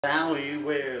Valley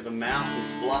where the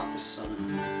mountains block the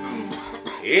sun.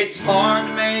 It's hard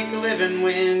to make a living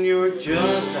when you're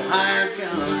just a hired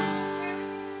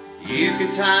gun. You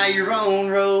can tie your own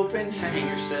rope and hang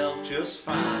yourself just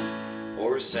fine,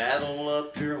 or saddle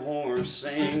up your horse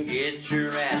and get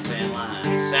your ass in line.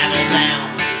 Saddle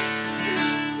down,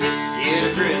 get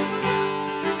a grip,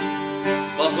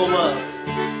 buckle up,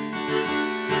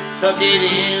 tuck it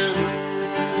in.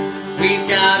 We've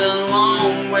got a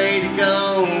long way to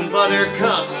go,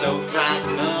 buttercup, so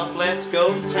tighten up, let's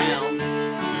go to town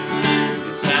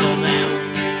and saddle down.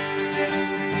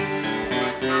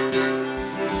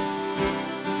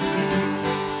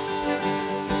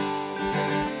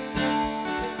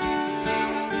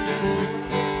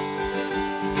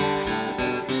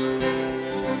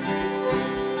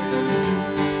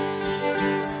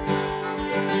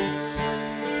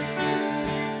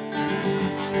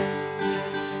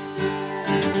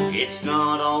 It's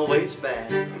not always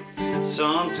bad,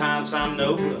 sometimes I'm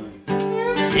no good.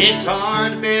 It's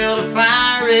hard to build a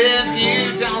fire if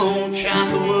you don't chop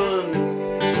the wood.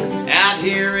 Out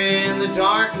here in the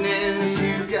darkness,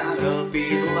 you gotta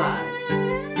be the light,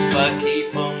 but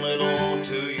keep a little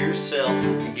to yourself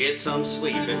and get some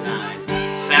sleep at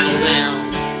night. Saddle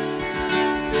down,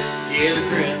 get a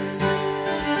grip,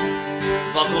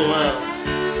 buckle up,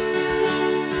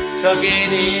 tuck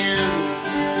it in.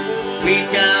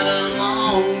 We've got a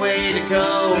long way to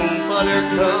go,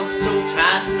 buttercup, so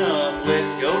tighten up,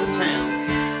 let's go to town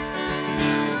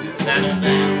and saddle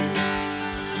down.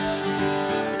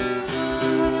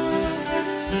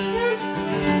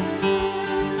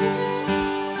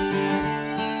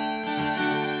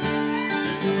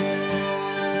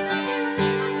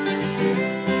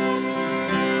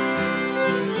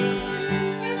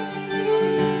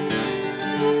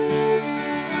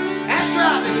 That's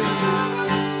right.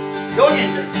 Go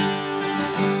again, Jerry.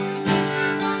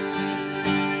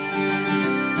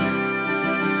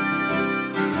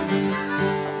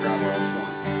 I forgot where I was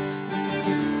going.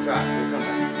 It's alright, we'll come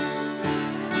back.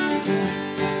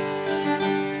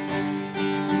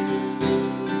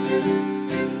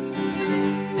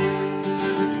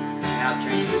 Now it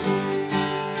changes.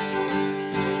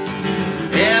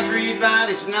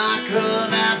 Everybody's not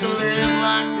cut out to live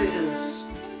like this.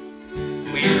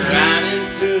 We ride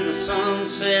into the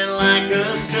sunset like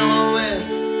a silhouette.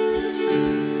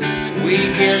 We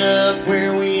get up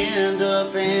where we end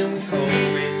up and we hope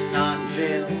it's not in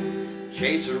jail.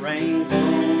 Chasing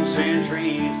rainbows and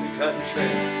dreams that cut and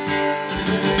treads.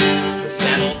 We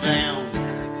saddle down,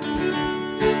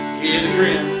 get a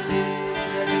grip,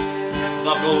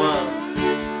 buckle up,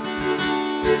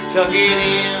 tuck it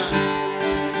in.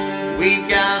 We've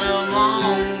got a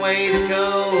long way to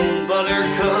go,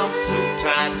 buttercup, so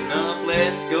tighten up,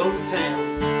 let's go to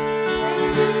town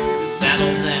and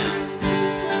saddle down.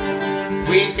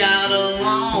 We've got a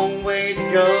long way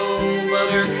to go,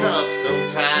 buttercup,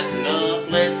 so tighten up,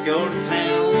 let's go to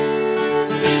town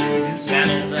and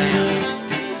saddle down.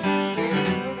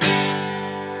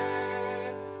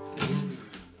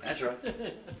 That's right.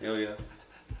 Hell yeah.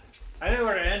 I knew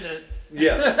where to end it.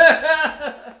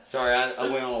 Yeah. Sorry, I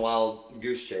went on a wild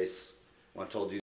goose chase when I told you.